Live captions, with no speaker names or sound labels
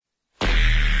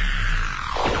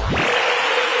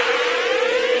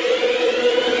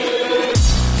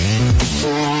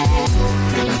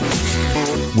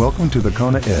Welcome to the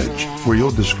Kona Edge, where you'll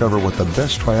discover what the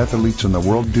best triathletes in the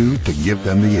world do to give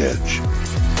them the edge.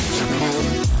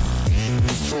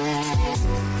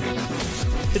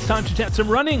 It's time to chat some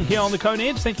running here on the Kona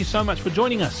Edge. Thank you so much for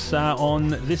joining us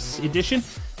on this edition.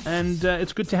 And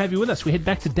it's good to have you with us. We head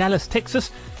back to Dallas, Texas.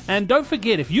 And don't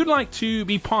forget, if you'd like to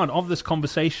be part of this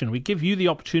conversation, we give you the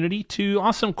opportunity to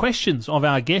ask some questions of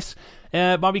our guests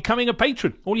by becoming a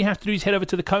patron. All you have to do is head over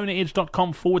to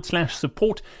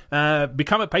thekonaedge.com/support.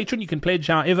 Become a patron. You can pledge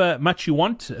however much you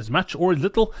want, as much or as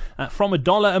little. From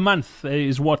 $1 a month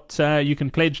is what you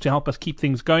can pledge to help us keep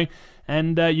things going.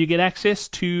 And you get access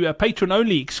to a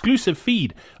patron-only exclusive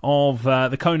feed of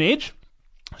the Kona Edge.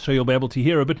 So you'll be able to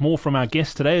hear a bit more from our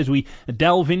guests today as we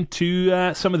delve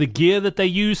into some of the gear that they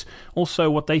use, also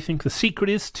what they think the secret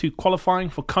is to qualifying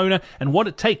for Kona and what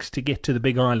it takes to get to the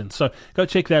Big Island. So go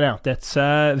check that out. That's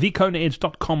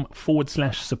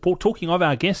thekonaedge.com/support. Talking of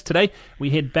our guests today,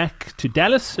 we head back to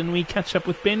Dallas and we catch up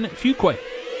with Ben Fuqua.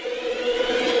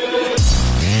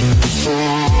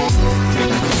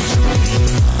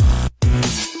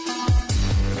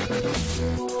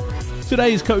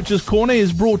 Today's Coach's Corner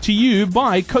is brought to you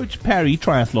by Coach Parry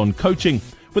Triathlon Coaching.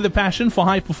 With a passion for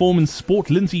high-performance sport,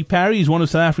 Lindsay Parry is one of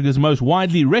South Africa's most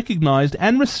widely recognized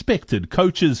and respected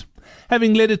coaches.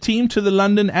 Having led a team to the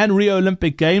London and Rio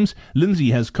Olympic Games,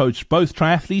 Lindsay has coached both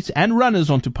triathletes and runners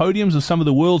onto podiums of some of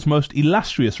the world's most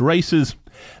illustrious races.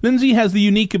 Lindsay has the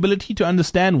unique ability to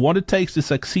understand what it takes to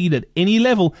succeed at any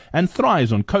level and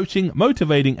thrives on coaching,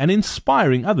 motivating and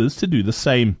inspiring others to do the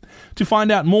same. To find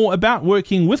out more about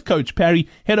working with Coach Parry,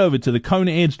 head over to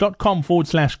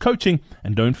thekonaedge.com/coaching.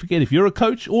 And don't forget, if you're a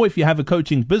coach or if you have a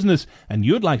coaching business and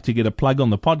you'd like to get a plug on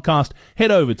the podcast,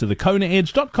 head over to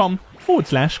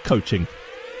thekonaedge.com/coaching.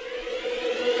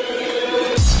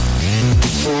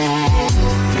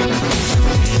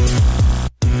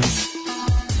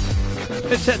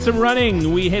 Let's chat some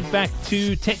running. We head back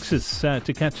to Texas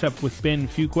to catch up with Ben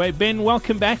Fuqua. Ben,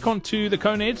 welcome back onto the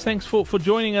Kona Edge. Thanks for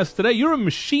joining us today. You're a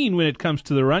machine when it comes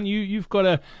to the run. You've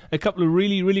got a couple of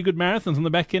really, really good marathons on the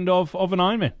back end of an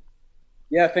Ironman.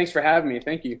 Yeah, thanks for having me.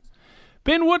 Thank you.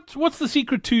 Ben, what's the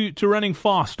secret to running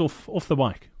fast off the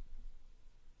bike?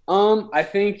 I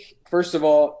think, first of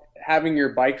all, having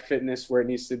your bike fitness where it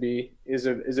needs to be is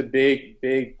a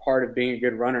big part of being a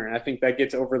good runner. And I think that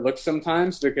gets overlooked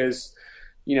sometimes because,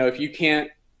 you know, if you can't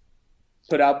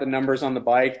put out the numbers on the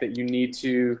bike that you need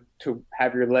to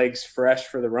have your legs fresh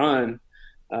for the run,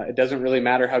 it doesn't really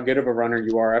matter how good of a runner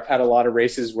you are. I've had a lot of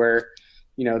races where,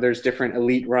 you know, there's different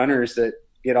elite runners that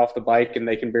get off the bike and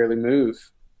they can barely move.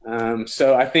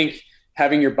 So I think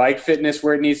having your bike fitness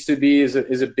where it needs to be is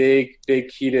a big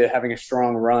key to having a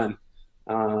strong run.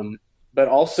 But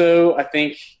also I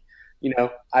think, you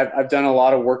know, I've done a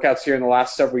lot of workouts here in the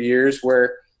last several years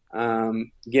where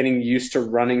getting used to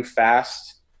running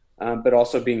fast, but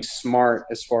also being smart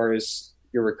as far as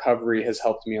your recovery has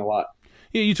helped me a lot.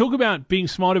 Yeah, you talk about being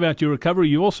smart about your recovery.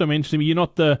 You also mentioned to me you're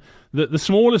not the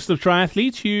smallest of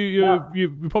triathletes. You're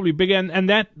probably bigger, and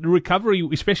that recovery,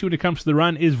 especially when it comes to the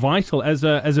run, is vital as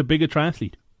a bigger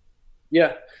triathlete.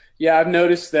 Yeah, I've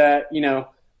noticed that, you know,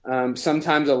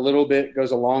 sometimes a little bit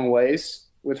goes a long ways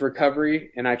with recovery,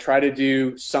 and I try to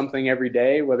do something every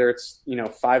day, whether it's, you know,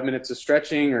 5 minutes of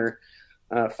stretching or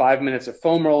 5 minutes of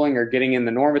foam rolling or getting in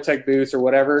the Normatec boots or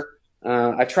whatever.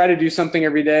 I try to do something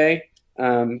every day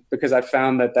because I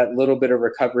found that little bit of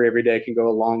recovery every day can go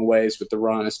a long ways with the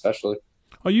run, especially.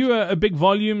 Are you a big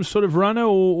volume sort of runner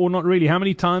or not really? How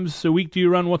many times a week do you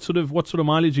run? What sort of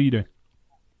mileage are you doing?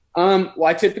 Well,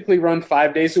 I typically run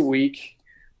 5 days a week.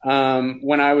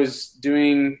 When I was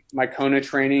doing my Kona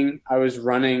training, I was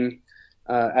running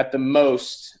at the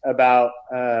most about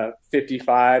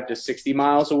 55 to 60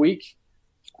 miles a week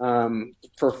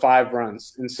for 5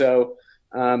 runs. And so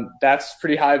that's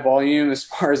pretty high volume as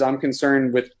far as I'm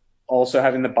concerned, with also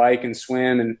having the bike and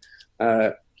swim and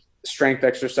strength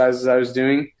exercises I was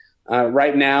doing.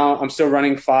 Right now, I'm still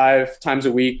running 5 times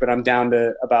a week, but I'm down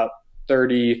to about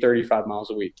 35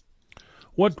 miles a week.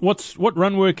 What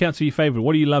run workouts are your favorite?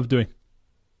 What do you love doing?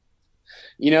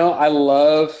 You know, I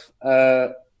love,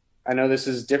 I know this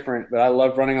is different, but I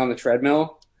love running on the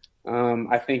treadmill.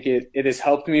 I think it has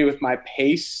helped me with my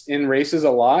pace in races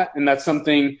a lot. And that's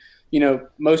something, you know,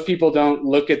 most people don't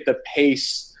look at the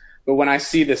pace, but when I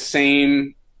see the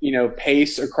same, you know,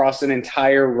 pace across an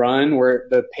entire run where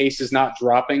the pace is not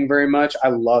dropping very much, I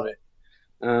love it.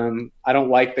 I don't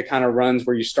like the kind of runs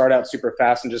where you start out super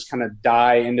fast and just kind of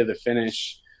die into the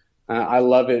finish. I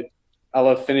love it. I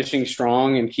love finishing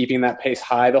strong and keeping that pace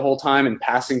high the whole time and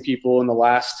passing people in the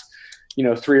last, you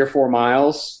know, 3 or 4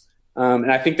 miles.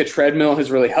 And I think the treadmill has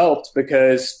really helped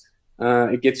because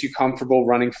It gets you comfortable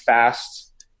running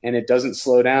fast, and it doesn't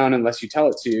slow down unless you tell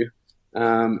it to.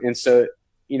 And so,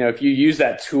 if you use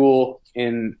that tool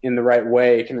in the right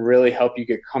way, it can really help you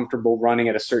get comfortable running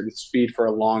at a certain speed for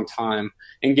a long time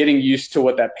and getting used to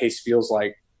what that pace feels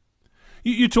like.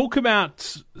 You talk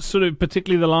about sort of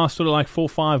particularly the last sort of like 4 or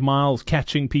 5 miles,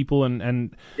 catching people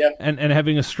and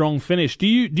having a strong finish. Do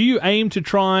you aim to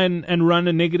try and run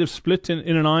a negative split in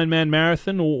an Ironman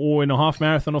marathon or in a half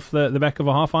marathon off the back of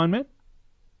a half Ironman?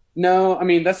 No, I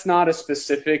mean, that's not a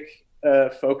specific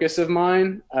focus of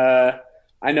mine.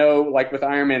 I know, like with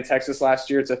Ironman Texas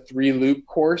last year, it's a 3-loop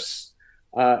course.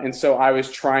 And so I was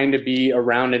trying to be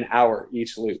around an hour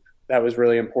each loop. That was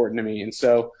really important to me. And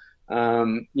so,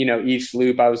 each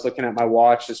loop I was looking at my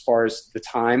watch as far as the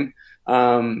time.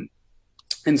 And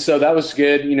so that was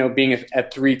good, being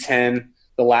at 3:10.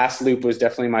 The last loop was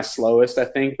definitely my slowest, I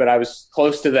think, but I was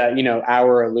close to that,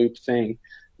 hour a loop thing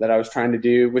that I was trying to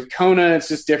do. With Kona, it's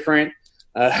just different.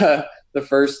 The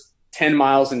first 10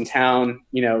 miles in town,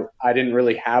 I didn't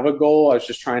really have a goal. I was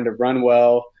just trying to run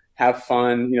well, have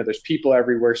fun. There's people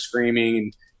everywhere screaming,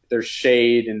 and there's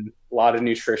shade and a lot of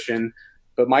nutrition.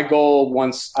 But my goal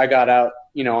once I got out,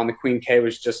 on the Queen K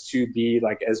was just to be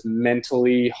like as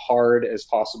mentally hard as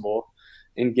possible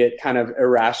and get kind of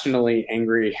irrationally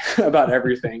angry about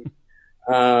everything.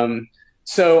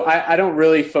 So I don't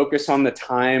really focus on the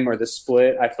time or the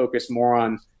split. I focus more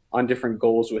on different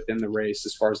goals within the race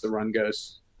as far as the run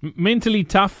goes. Mentally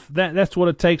tough, that's what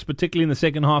it takes, particularly in the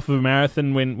second half of a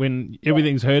marathon when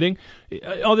everything's hurting.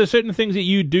 Are there certain things that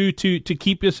you do to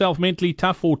keep yourself mentally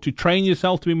tough, or to train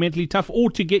yourself to be mentally tough,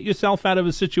 or to get yourself out of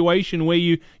a situation where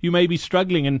you may be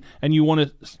struggling and you want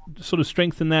to sort of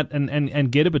strengthen that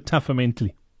and get a bit tougher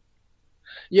mentally?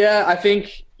 Yeah, I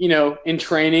think, in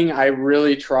training, I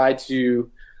really try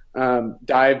to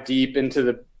dive deep into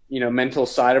the mental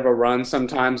side of a run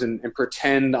sometimes and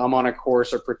pretend I'm on a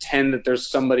course, or pretend that there's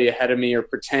somebody ahead of me, or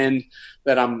pretend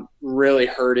that I'm really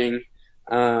hurting.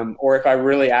 Or if I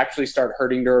really actually start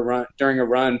hurting during a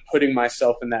run, putting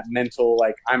myself in that mental,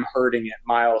 like I'm hurting at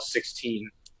mile 16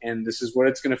 and this is what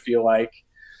it's going to feel like,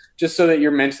 just so that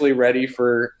you're mentally ready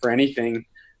for anything.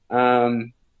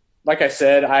 Like I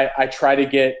said, I try to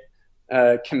get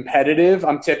competitive.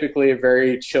 I'm typically a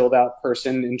very chilled out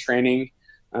person in training.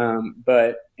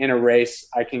 But in a race,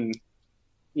 I can,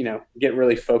 get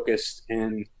really focused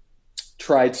and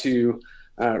try to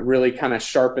really kind of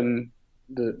sharpen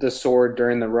the sword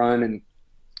during the run, and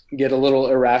get a little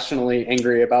irrationally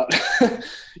angry about,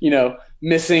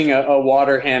 missing a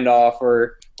water handoff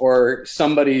or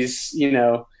somebody's,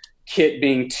 kit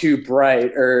being too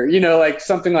bright, or, like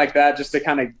something like that, just to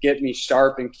kind of get me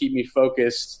sharp and keep me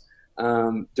focused.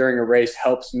 During a race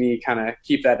helps me kind of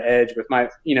keep that edge with my,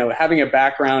 having a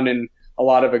background in a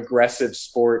lot of aggressive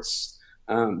sports.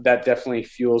 That definitely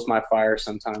fuels my fire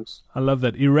sometimes. I love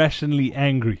that. Irrationally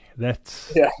angry.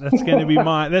 That's going to be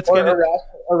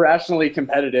irrationally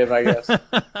competitive, I guess.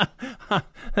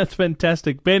 That's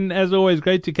fantastic. Ben, as always,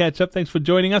 great to catch up. Thanks for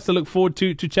joining us. I look forward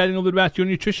to chatting a little bit about your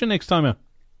nutrition next time out.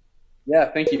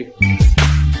 Yeah, thank you.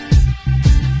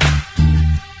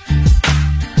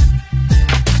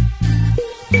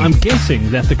 I'm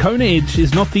guessing that the Kona Edge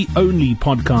is not the only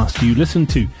podcast you listen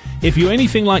to. If you're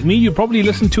anything like me, you probably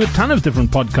listen to a ton of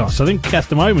different podcasts. I think at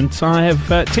the moment I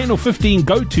have 10 or 15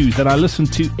 go-tos that I listen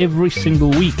to every single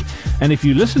week. And if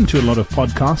you listen to a lot of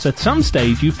podcasts, at some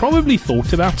stage you've probably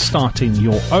thought about starting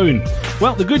your own.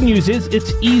 Well, the good news is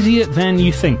it's easier than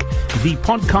you think. The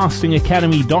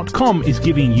podcastingacademy.com is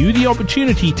giving you the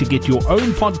opportunity to get your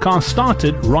own podcast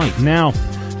started right now.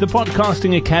 The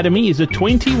Podcasting Academy is a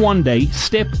 21-day,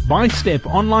 step-by-step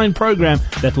online program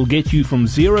that will get you from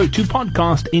zero to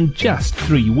podcast in just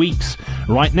 3 weeks.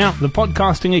 Right now, the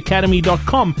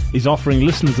podcastingacademy.com is offering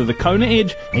listeners of the Kona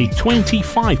Edge a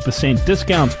 25%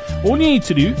 discount. All you need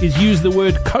to do is use the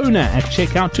word Kona at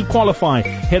checkout to qualify.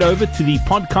 Head over to the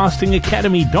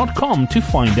podcastingacademy.com to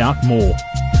find out more.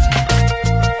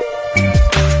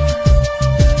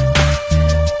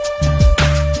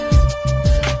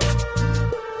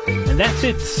 That's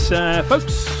it,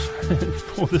 folks,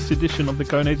 for this edition of the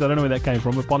Kona Edge. I don't know where that came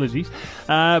from. Apologies.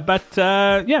 But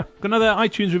got another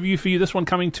iTunes review for you. This one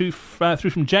coming through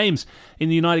from James in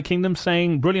the United Kingdom,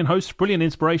 saying, brilliant host, brilliant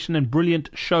inspiration, and brilliant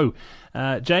show.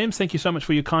 James, thank you so much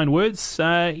for your kind words.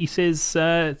 He says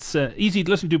it's easy to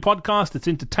listen to podcast. It's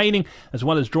entertaining, as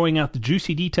well as drawing out the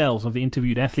juicy details of the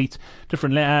interviewed athletes.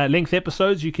 Different length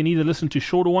episodes. You can either listen to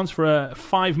shorter ones for a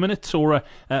 5 minutes or a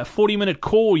 40-minute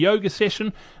core yoga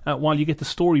session while you get the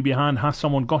story behind how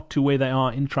someone got to where they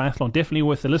are in triathlon. Definitely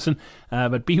worth a listen,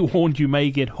 but be warned, you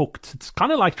may get hooked. It's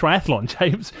kind of like triathlon,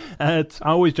 James. I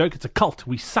always joke it's a cult.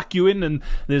 We suck you in and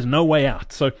there's no way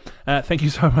out. So thank you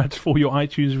so much for your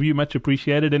iTunes review. Much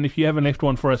appreciated. And if you haven't left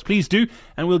one for us, please do,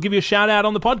 and we'll give you a shout out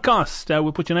on the podcast.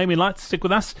 We'll put your name in lights. Stick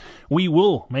with us. We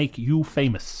will make you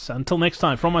famous. Until next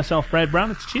time, from myself, Brad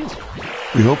Brown, it's cheers.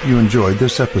 We hope you enjoyed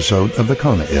this episode of The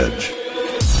Kona Edge.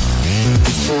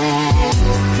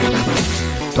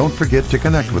 Don't forget to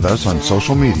connect with us on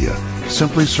social media.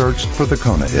 Simply search for The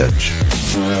Kona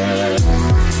Edge.